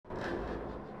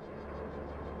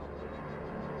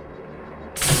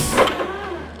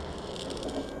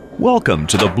Welcome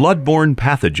to the Bloodborne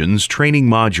Pathogens training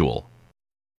module.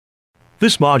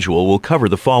 This module will cover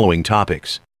the following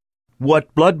topics: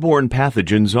 what bloodborne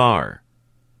pathogens are,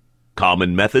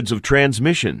 common methods of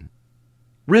transmission,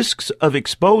 risks of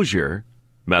exposure,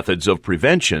 methods of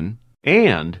prevention,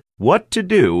 and what to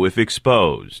do if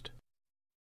exposed.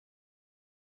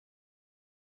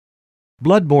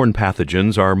 Bloodborne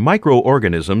pathogens are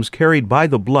microorganisms carried by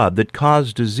the blood that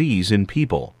cause disease in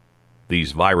people.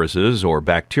 These viruses or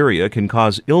bacteria can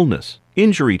cause illness,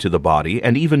 injury to the body,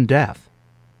 and even death.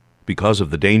 Because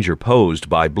of the danger posed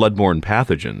by bloodborne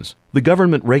pathogens, the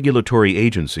government regulatory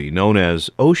agency known as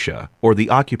OSHA, or the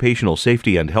Occupational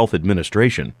Safety and Health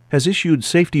Administration, has issued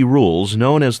safety rules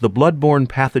known as the Bloodborne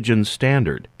Pathogens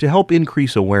Standard to help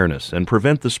increase awareness and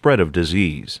prevent the spread of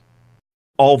disease.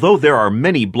 Although there are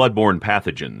many bloodborne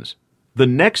pathogens, the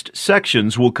next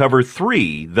sections will cover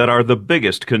three that are the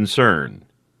biggest concern: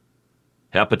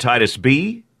 hepatitis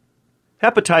B,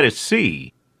 hepatitis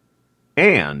C,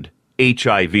 and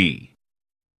HIV.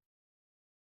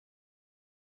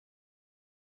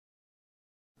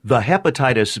 The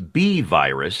hepatitis B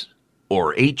virus,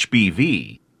 or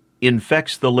HBV,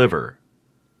 infects the liver.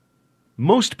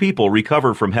 Most people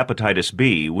recover from hepatitis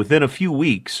B within a few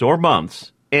weeks or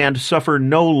months and suffer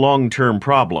no long-term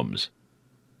problems.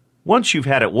 Once you've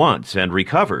had it once and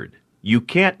recovered, you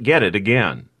can't get it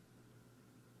again.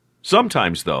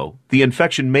 Sometimes, though, the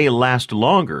infection may last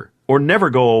longer or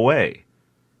never go away.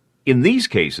 In these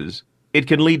cases, it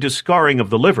can lead to scarring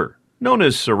of the liver, known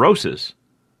as cirrhosis,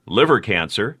 liver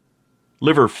cancer,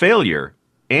 liver failure,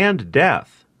 and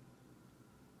death.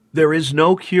 There is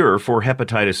no cure for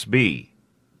hepatitis B.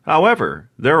 However,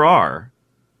 there are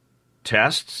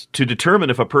tests to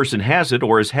determine if a person has it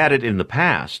or has had it in the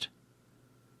past,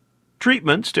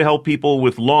 treatments to help people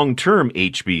with long-term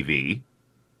HBV,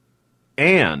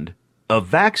 and a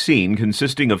vaccine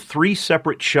consisting of 3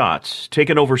 separate shots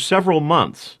taken over several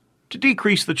months to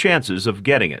decrease the chances of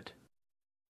getting it.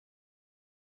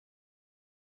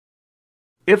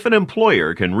 If an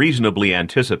employer can reasonably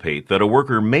anticipate that a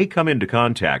worker may come into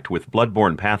contact with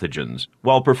bloodborne pathogens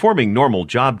while performing normal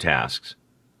job tasks,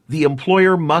 the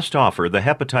employer must offer the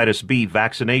hepatitis B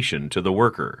vaccination to the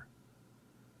worker.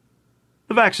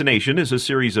 The vaccination is a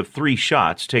series of 3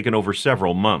 shots taken over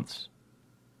several months.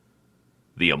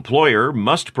 The employer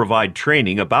must provide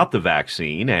training about the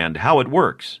vaccine and how it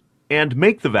works, and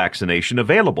make the vaccination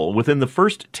available within the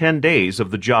first 10 days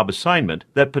of the job assignment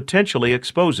that potentially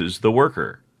exposes the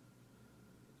worker.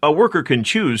 A worker can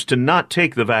choose to not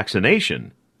take the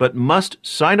vaccination, but must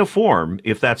sign a form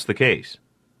if that's the case.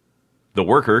 The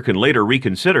worker can later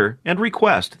reconsider and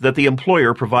request that the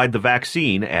employer provide the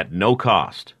vaccine at no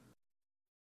cost.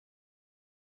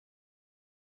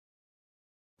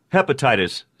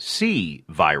 Hepatitis C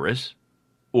virus,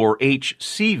 or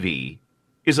HCV,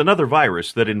 is another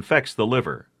virus that infects the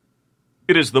liver.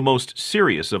 It is the most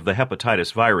serious of the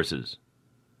hepatitis viruses.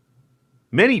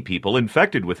 Many people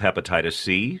infected with hepatitis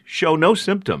C show no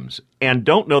symptoms and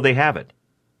don't know they have it.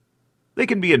 They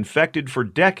can be infected for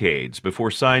decades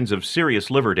before signs of serious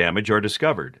liver damage are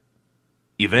discovered.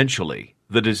 Eventually,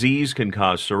 the disease can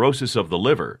cause cirrhosis of the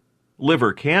liver,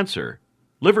 liver cancer,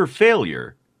 liver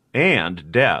failure,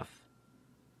 and death.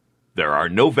 There are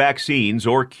no vaccines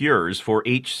or cures for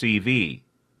HCV,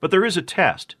 but there is a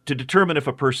test to determine if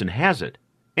a person has it,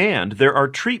 and there are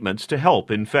treatments to help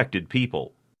infected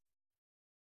people.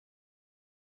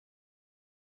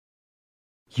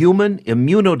 Human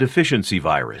immunodeficiency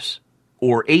virus,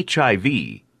 or HIV,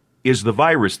 is the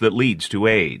virus that leads to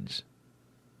AIDS.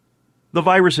 The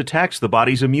virus attacks the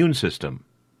body's immune system.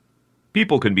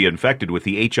 People can be infected with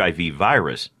the HIV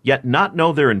virus, yet not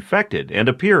know they're infected and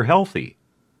appear healthy.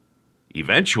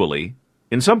 Eventually,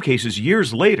 in some cases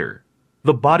years later,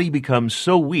 the body becomes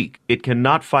so weak it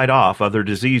cannot fight off other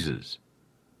diseases.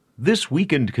 This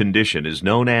weakened condition is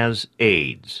known as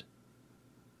AIDS.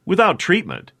 Without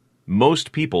treatment,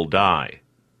 most people die.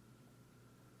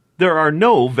 There are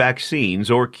no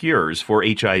vaccines or cures for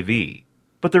HIV,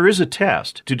 but there is a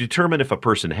test to determine if a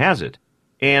person has it,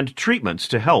 and treatments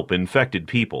to help infected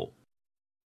people.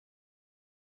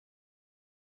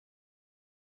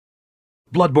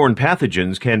 Bloodborne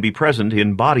pathogens can be present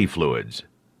in body fluids,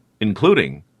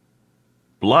 including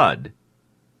blood,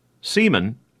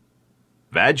 semen,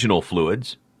 vaginal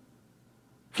fluids,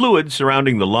 fluids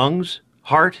surrounding the lungs,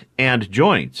 heart, and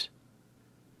joints,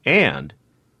 and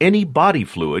any body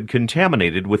fluid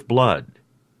contaminated with blood.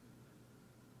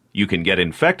 You can get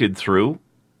infected through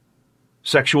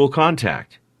sexual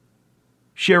contact,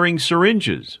 sharing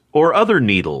syringes or other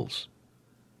needles,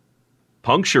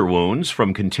 puncture wounds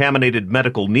from contaminated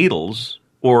medical needles,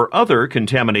 or other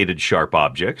contaminated sharp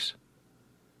objects,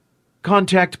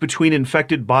 contact between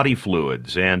infected body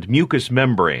fluids and mucous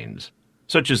membranes,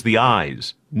 such as the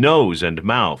eyes, nose, and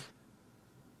mouth,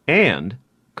 and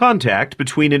contact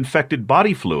between infected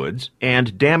body fluids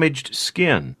and damaged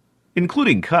skin,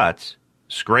 including cuts,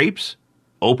 scrapes,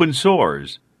 open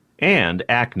sores, and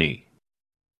acne.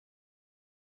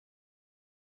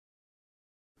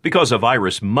 Because a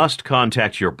virus must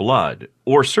contact your blood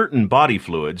or certain body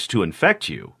fluids to infect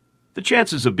you, the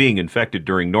chances of being infected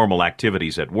during normal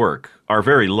activities at work are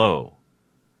very low.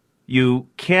 You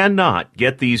cannot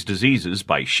get these diseases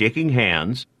by shaking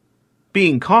hands,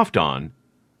 being coughed on,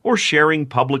 or sharing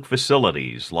public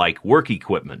facilities like work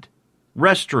equipment,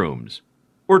 restrooms,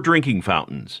 or drinking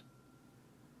fountains.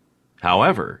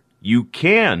 However, you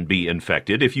can be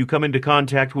infected if you come into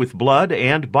contact with blood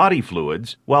and body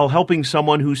fluids while helping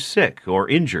someone who's sick or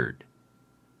injured.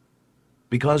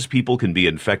 Because people can be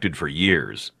infected for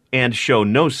years and show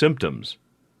no symptoms,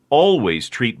 always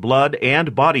treat blood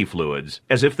and body fluids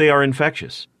as if they are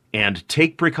infectious, and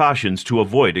take precautions to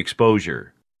avoid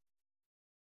exposure.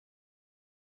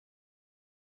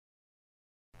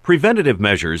 Preventative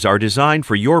measures are designed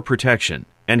for your protection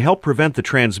and help prevent the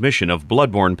transmission of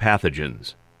bloodborne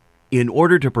pathogens. In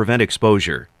order to prevent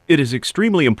exposure, it is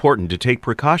extremely important to take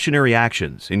precautionary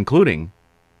actions, including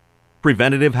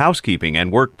preventative housekeeping and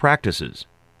work practices,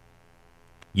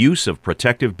 use of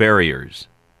protective barriers,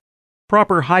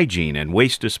 proper hygiene and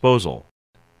waste disposal.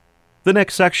 The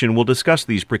next section will discuss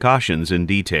these precautions in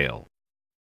detail.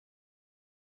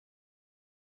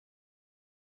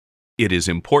 It is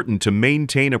important to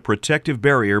maintain a protective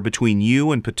barrier between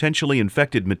you and potentially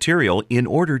infected material in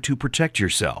order to protect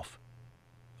yourself.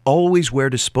 Always wear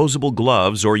disposable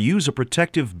gloves or use a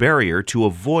protective barrier to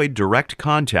avoid direct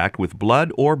contact with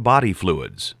blood or body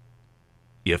fluids.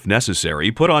 If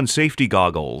necessary, put on safety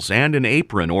goggles and an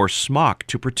apron or smock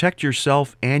to protect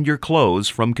yourself and your clothes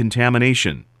from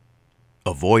contamination.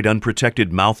 Avoid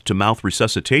unprotected mouth-to-mouth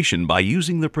resuscitation by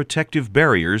using the protective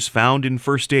barriers found in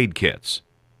first aid kits.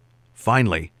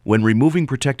 Finally, when removing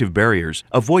protective barriers,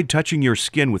 avoid touching your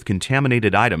skin with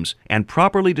contaminated items and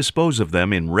properly dispose of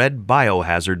them in red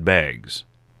biohazard bags.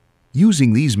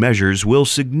 Using these measures will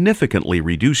significantly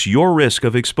reduce your risk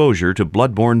of exposure to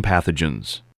bloodborne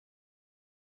pathogens.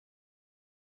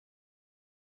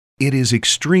 It is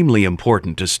extremely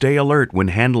important to stay alert when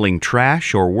handling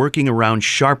trash or working around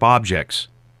sharp objects.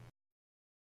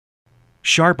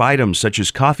 Sharp items such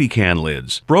as coffee can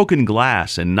lids, broken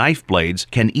glass, and knife blades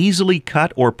can easily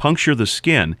cut or puncture the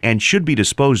skin and should be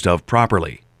disposed of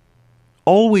properly.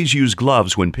 Always use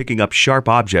gloves when picking up sharp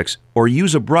objects or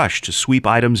use a brush to sweep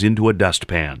items into a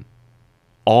dustpan.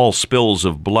 All spills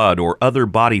of blood or other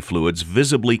body fluids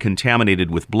visibly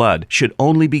contaminated with blood should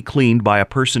only be cleaned by a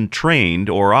person trained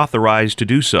or authorized to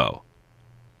do so.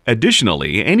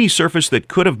 Additionally, any surface that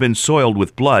could have been soiled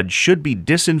with blood should be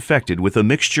disinfected with a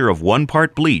mixture of 1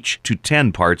 part bleach to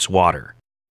 10 parts water.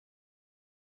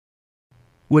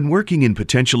 When working in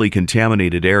potentially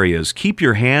contaminated areas, keep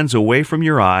your hands away from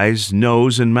your eyes,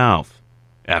 nose, and mouth.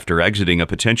 After exiting a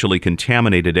potentially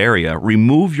contaminated area,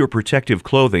 remove your protective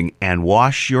clothing and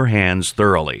wash your hands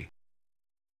thoroughly.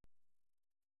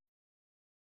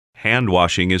 Hand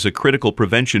washing is a critical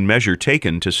prevention measure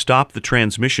taken to stop the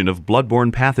transmission of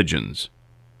bloodborne pathogens.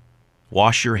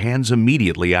 Wash your hands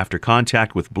immediately after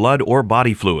contact with blood or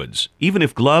body fluids, even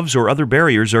if gloves or other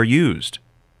barriers are used.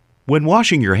 When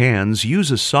washing your hands, use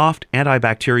a soft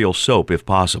antibacterial soap if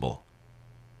possible.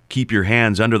 Keep your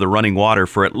hands under the running water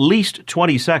for at least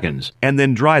 20 seconds and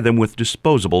then dry them with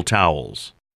disposable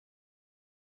towels.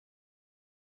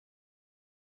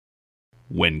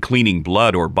 When cleaning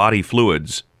blood or body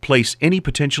fluids, place any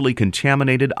potentially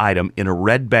contaminated item in a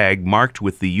red bag marked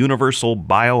with the universal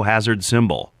biohazard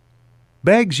symbol.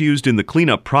 Bags used in the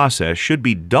cleanup process should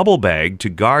be double-bagged to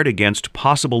guard against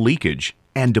possible leakage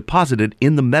and deposited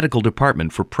in the medical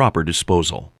department for proper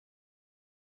disposal.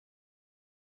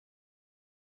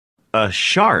 A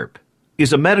sharp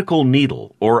is a medical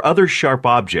needle or other sharp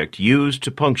object used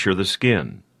to puncture the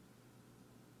skin.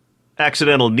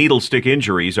 Accidental needle stick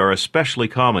injuries are especially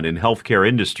common in healthcare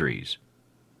industries,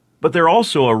 but they're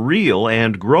also a real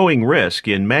and growing risk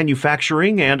in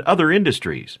manufacturing and other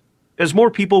industries, as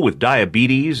more people with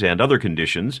diabetes and other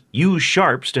conditions use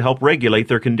sharps to help regulate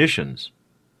their conditions.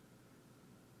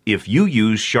 If you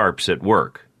use sharps at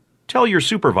work, tell your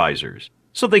supervisors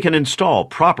so they can install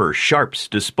proper sharps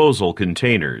disposal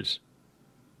containers.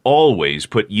 Always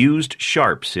put used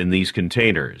sharps in these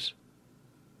containers.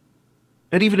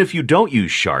 And even if you don't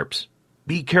use sharps,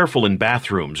 be careful in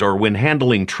bathrooms or when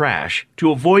handling trash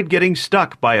to avoid getting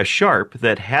stuck by a sharp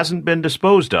that hasn't been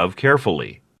disposed of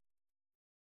carefully.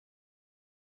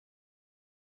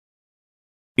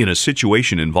 In a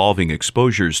situation involving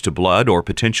exposures to blood or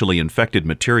potentially infected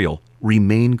material,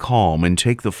 remain calm and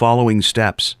take the following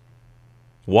steps.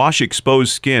 Wash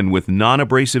exposed skin with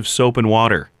non-abrasive soap and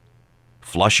water.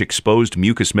 Flush exposed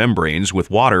mucous membranes with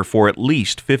water for at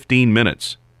least 15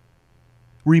 minutes.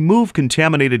 Remove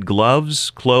contaminated gloves,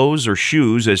 clothes, or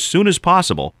shoes as soon as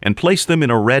possible and place them in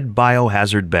a red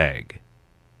biohazard bag.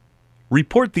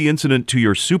 Report the incident to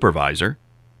your supervisor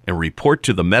and report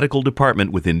to the medical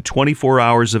department within 24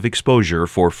 hours of exposure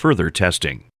for further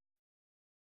testing.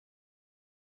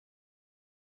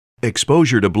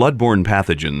 Exposure to bloodborne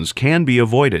pathogens can be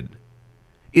avoided.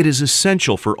 It is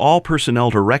essential for all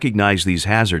personnel to recognize these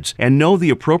hazards and know the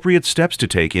appropriate steps to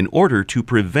take in order to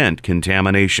prevent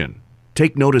contamination.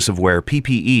 Take notice of where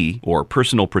PPE, or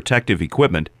personal protective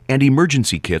equipment, and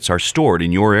emergency kits are stored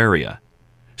in your area.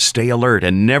 Stay alert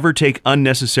and never take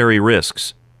unnecessary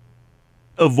risks.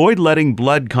 Avoid letting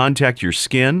blood contact your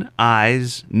skin,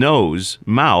 eyes, nose,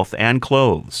 mouth, and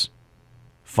clothes.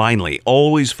 Finally,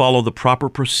 always follow the proper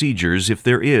procedures if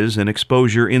there is an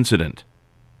exposure incident.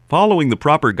 Following the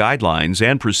proper guidelines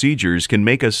and procedures can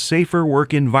make a safer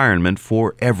work environment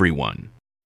for everyone.